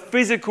just a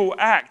physical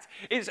act.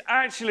 It's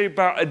actually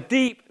about a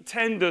deep,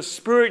 tender,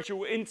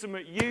 spiritual,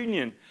 intimate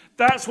union.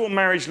 That's what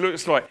marriage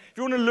looks like. If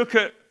you want to look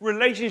at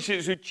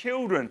relationships with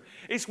children,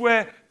 it's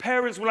where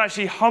parents will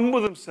actually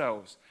humble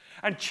themselves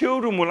and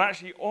children will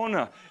actually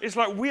honor. It's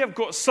like we have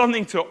got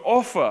something to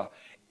offer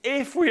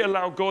if we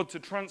allow God to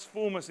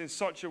transform us in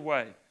such a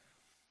way.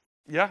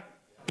 Yeah?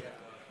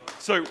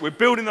 So we're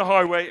building the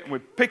highway and we're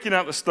picking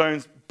out the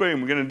stones.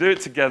 Boom, we're going to do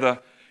it together.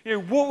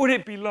 What would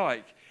it be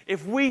like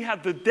if we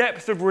had the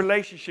depth of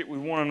relationship with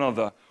one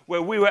another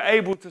where we were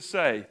able to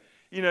say,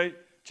 do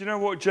you know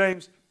what,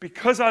 James?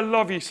 Because I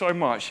love you so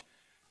much,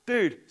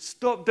 dude,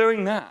 stop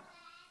doing that.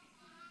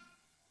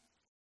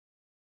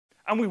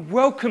 And we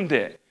welcomed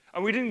it.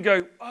 And we didn't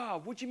go,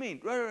 what do you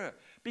mean?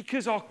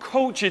 Because our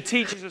culture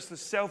teaches us to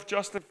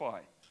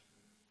self-justify.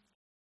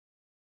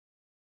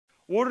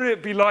 What would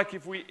it be like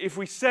if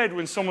we said,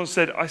 when someone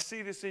said, I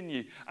see this in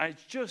you, and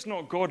it's just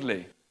not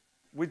godly,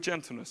 with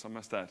gentleness, I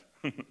must add.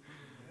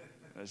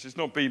 Let's just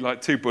not be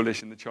like too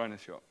bullish in the china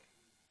shop.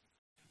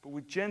 But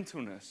with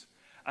gentleness.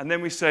 And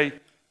then we say, do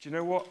you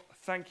know what?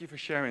 Thank you for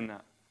sharing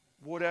that.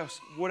 What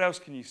else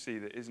can you see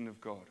that isn't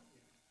of God?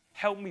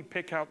 Help me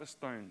pick out the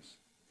stones.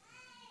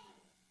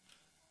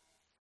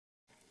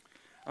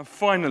 And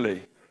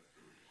finally,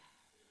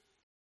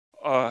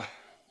 what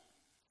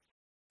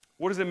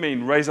does it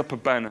mean, raise up a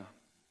banner?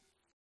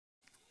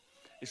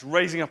 It's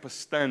raising up a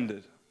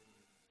standard.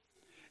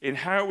 In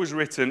how it was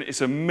written,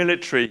 it's a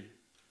military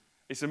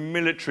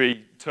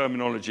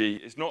terminology.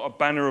 It's not a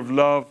banner of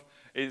love.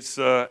 It's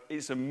a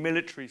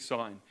military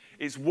sign.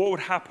 It's what would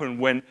happen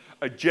when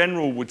a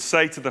general would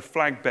say to the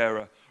flag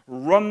bearer,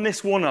 run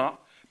this one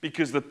up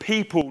because the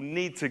people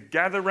need to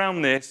gather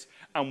around this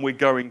and we're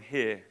going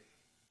here.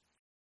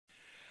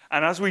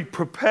 And as we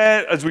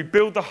prepare, as we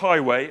build the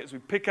highway, as we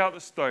pick out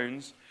the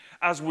stones,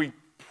 as we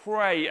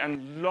pray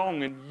and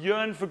long and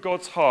yearn for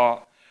God's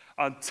heart,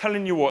 I'm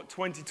telling you what,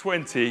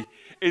 2020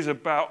 is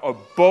about a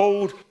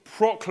bold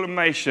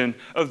proclamation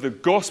of the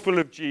gospel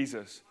of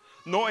Jesus.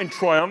 Not in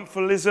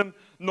triumphalism,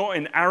 not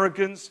in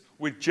arrogance,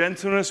 with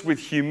gentleness, with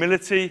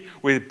humility,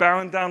 with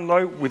bowing down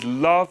low, with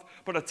love.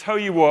 But I tell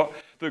you what,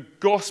 the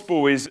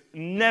gospel is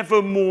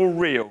never more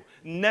real,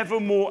 never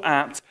more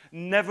apt,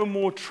 never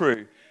more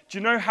true. Do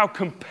you know how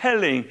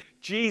compelling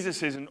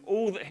Jesus is and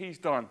all that He's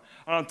done?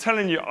 And I'm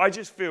telling you, I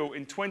just feel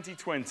in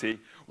 2020,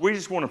 we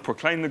just want to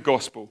proclaim the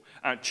gospel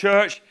at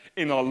church,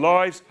 in our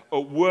lives,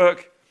 at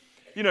work.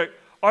 I'm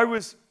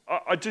going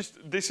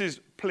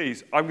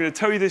to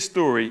tell you this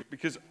story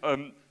because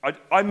the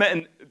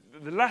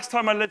last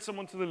time I led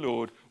someone to the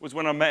Lord was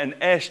when I met an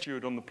air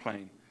steward on the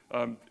plane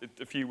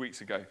a few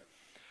weeks ago.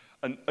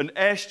 An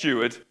air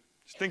steward,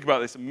 just think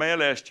about this, a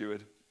male air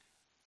steward.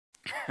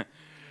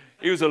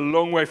 He was a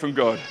long way from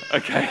God,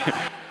 okay?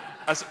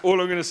 That's all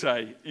I'm going to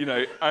say,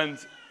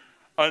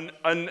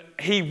 And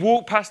he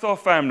walked past our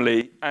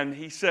family and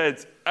he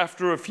said,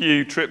 after a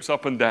few trips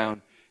up and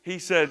down, he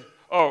said,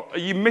 oh, are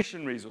you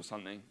missionaries or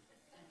something?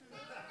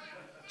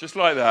 Just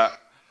like that.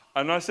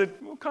 And I said,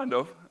 well, kind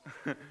of.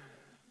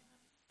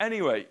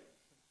 Anyway,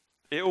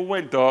 it all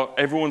went dark,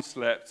 everyone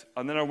slept,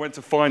 and then I went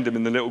to find him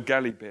in the little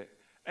galley bit.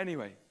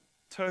 Anyway,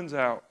 turns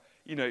out,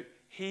 you know,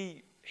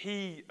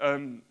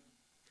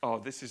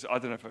 this is, I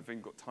don't know if I've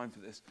even got time for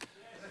this.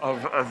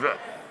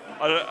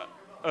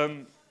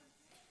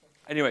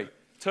 Anyway,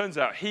 turns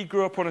out he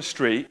grew up on a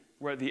street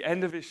where at the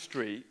end of his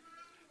street,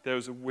 there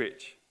was a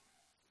witch.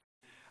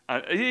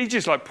 And he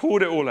just like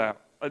poured it all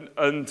out.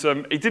 And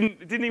he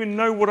didn't even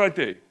know what I'd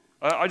do.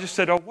 I just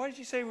said, why did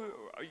you say,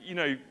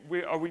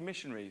 are we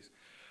missionaries?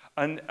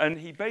 And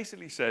he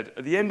basically said,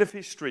 at the end of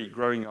his street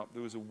growing up,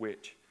 there was a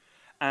witch.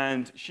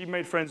 And she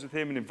made friends with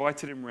him and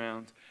invited him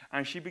round.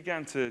 And she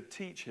began to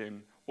teach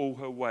him all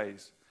her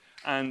ways.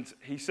 And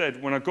he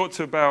said, when I got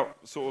to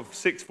about sort of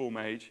sixth form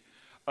age,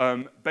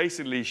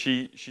 basically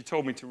she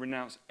told me to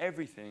renounce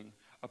everything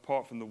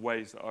apart from the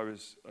ways that I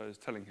was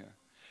telling her.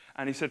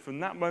 And he said, from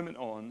that moment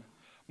on,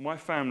 my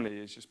family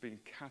has just been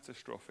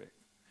catastrophic.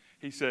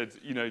 He said,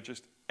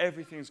 just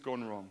everything's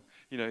gone wrong.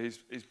 His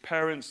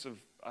parents have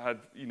had,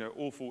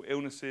 awful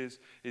illnesses.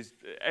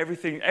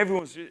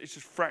 Everyone's it's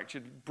just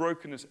fractured,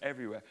 brokenness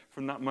everywhere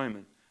from that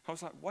moment. I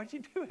was like, why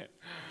did you do it?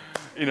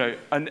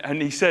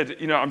 And he said,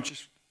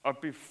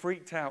 I've been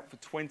freaked out for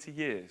 20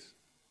 years.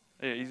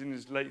 Yeah, he's in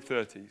his late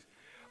 30s.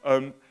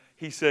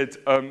 He said,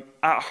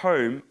 at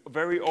home,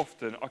 very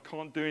often, I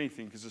can't do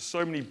anything because there's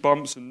so many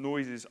bumps and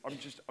noises.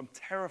 I'm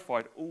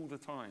terrified all the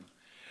time.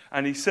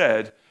 And he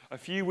said, a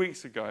few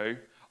weeks ago,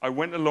 I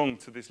went along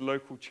to this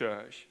local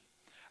church,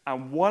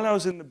 and while I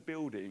was in the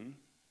building,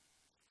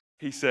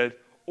 he said,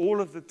 all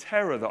of the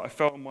terror that I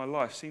felt in my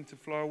life seemed to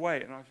fly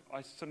away, and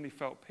I suddenly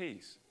felt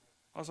peace.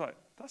 I was like,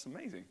 that's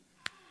amazing.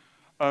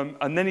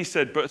 And then he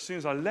said, but as soon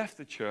as I left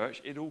the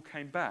church, it all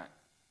came back.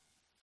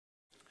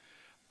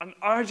 And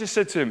I just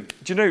said to him,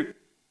 do you know,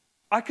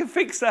 I can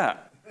fix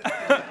that.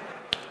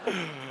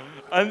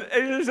 And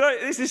it was like,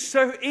 this is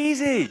so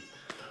easy.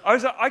 I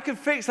was like, I can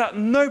fix that,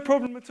 no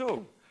problem at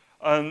all.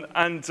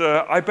 And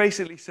I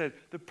basically said,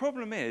 the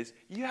problem is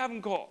you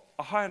haven't got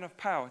a high enough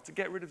power to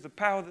get rid of the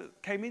power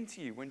that came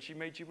into you when she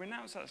made you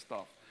renounce that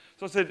stuff.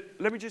 So I said,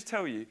 let me just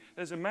tell you,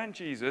 there's a man,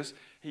 Jesus,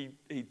 he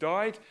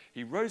died,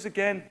 he rose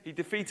again, he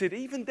defeated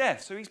even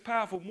death, so he's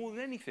powerful more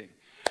than anything.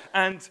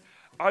 And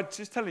I'm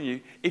just telling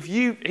you,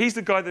 he's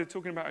the guy they're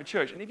talking about in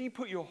church, and if you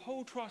put your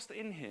whole trust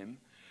in him,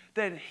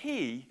 then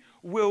he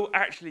will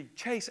actually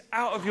chase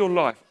out of your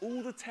life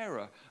all the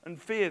terror and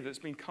fear that's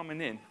been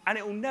coming in, and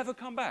it will never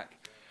come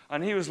back.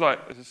 And he was like,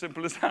 it's as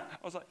simple as that.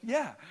 I was like,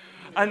 yeah.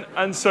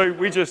 And so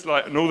we just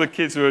and all the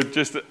kids were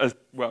just,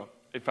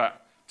 in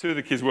fact, two of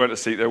the kids weren't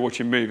asleep. They were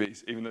watching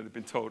movies, even though they'd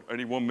been told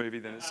only one movie,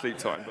 then it's sleep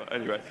time. But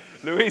anyway,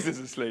 Louise is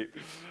asleep.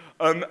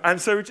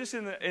 And so we're just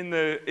in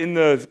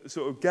the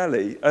sort of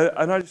galley,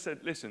 and I just said,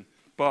 listen,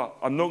 but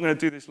I'm not going to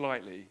do this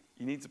lightly.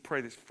 You need to pray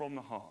this from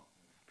the heart,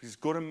 because it's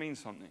got to mean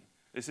something.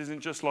 This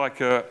isn't just like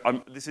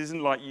this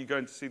isn't like you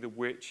going to see the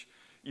witch.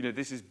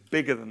 This is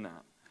bigger than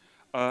that.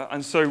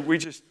 And so we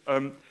just,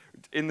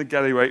 in the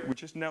galleyway, we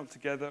just knelt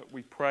together,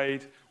 we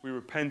prayed, we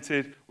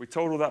repented, we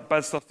told all that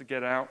bad stuff to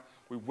get out,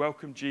 we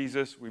welcomed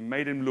Jesus, we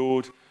made him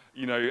Lord,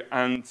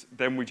 and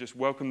then we just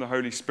welcomed the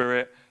Holy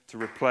Spirit to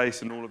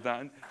replace and all of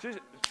that. And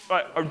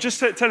I'm just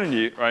telling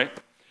you, right,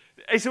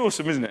 it's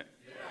awesome, isn't it?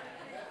 Yeah.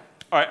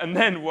 All right, and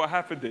then what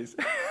happened is,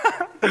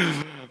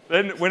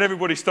 then when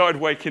everybody started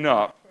waking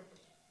up,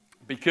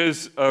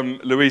 because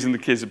Louise and the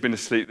kids had been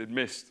asleep, they'd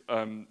missed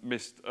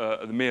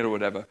the meal or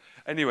whatever.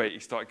 Anyway, he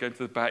started going to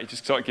the back. He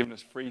just started giving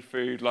us free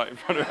food, in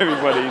front of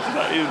everybody.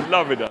 He was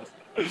loving us.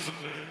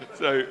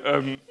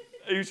 So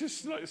he was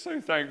just so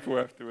thankful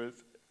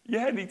afterwards.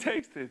 Yeah, and he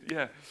texted.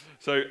 Yeah.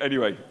 So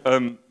anyway,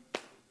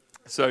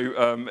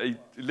 he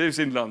lives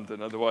in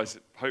London. Otherwise,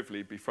 hopefully,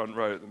 he'd be front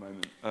row at the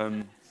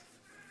moment.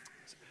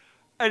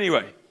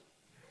 Anyway,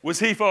 was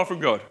he far from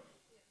God?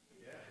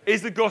 Yeah.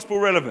 Is the gospel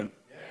relevant?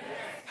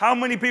 How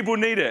many people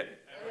need it?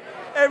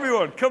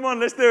 Everyone. Come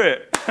on, let's do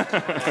it.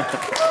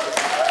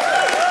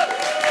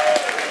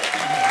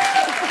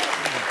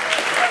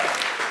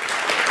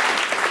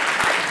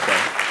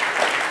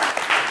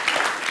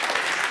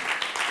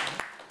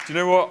 Do you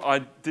know what? I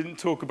didn't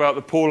talk about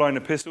the Pauline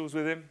epistles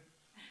with him.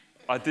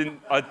 I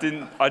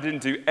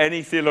didn't do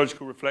any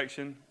theological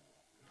reflection.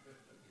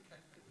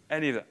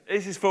 Any of that.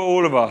 This is for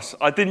all of us.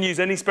 I didn't use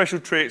any special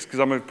tricks because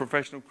I'm a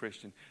professional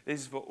Christian.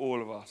 This is for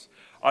all of us.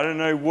 I don't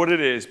know what it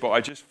is, but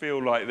I just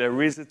feel like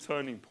there is a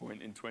turning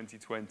point in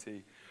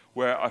 2020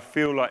 where I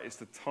feel like it's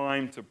the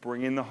time to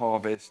bring in the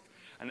harvest.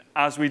 And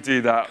as we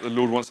do that, the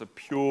Lord wants a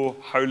pure,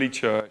 holy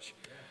church,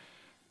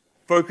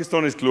 focused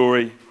on his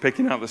glory,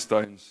 picking out the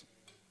stones.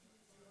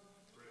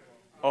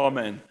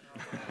 Amen.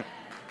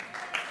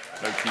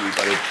 Thank you,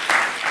 buddy.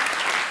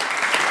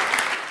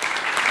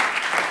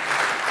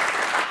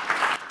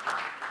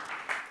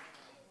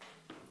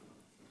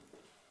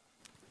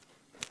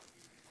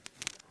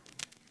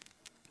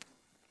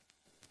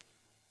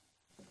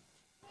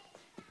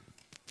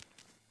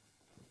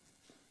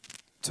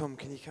 Tom,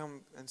 can you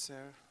come, and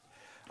Sarah?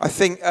 I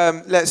think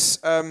let's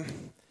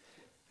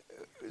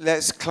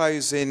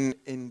close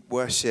in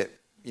worship.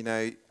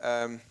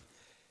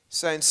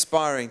 So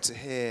inspiring to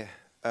hear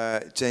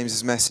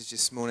James's message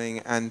this morning,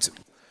 and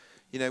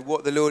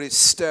what the Lord is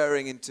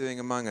stirring and doing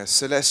among us.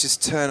 So let's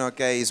just turn our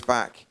gaze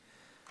back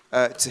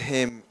to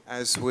him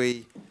as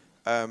we,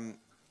 I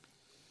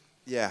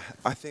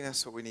think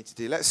that's what we need to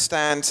do. Let's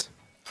stand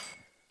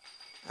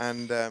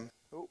and,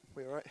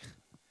 we all right?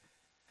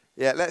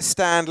 Yeah, let's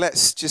stand.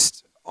 Let's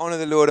just honor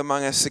the Lord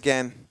among us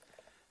again.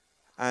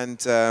 And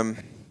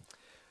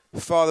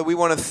Father, we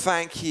want to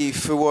thank you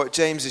for what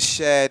James has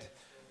shared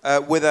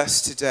with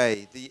us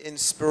today, the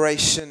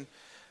inspiration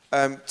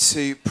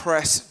to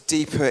press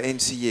deeper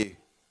into you.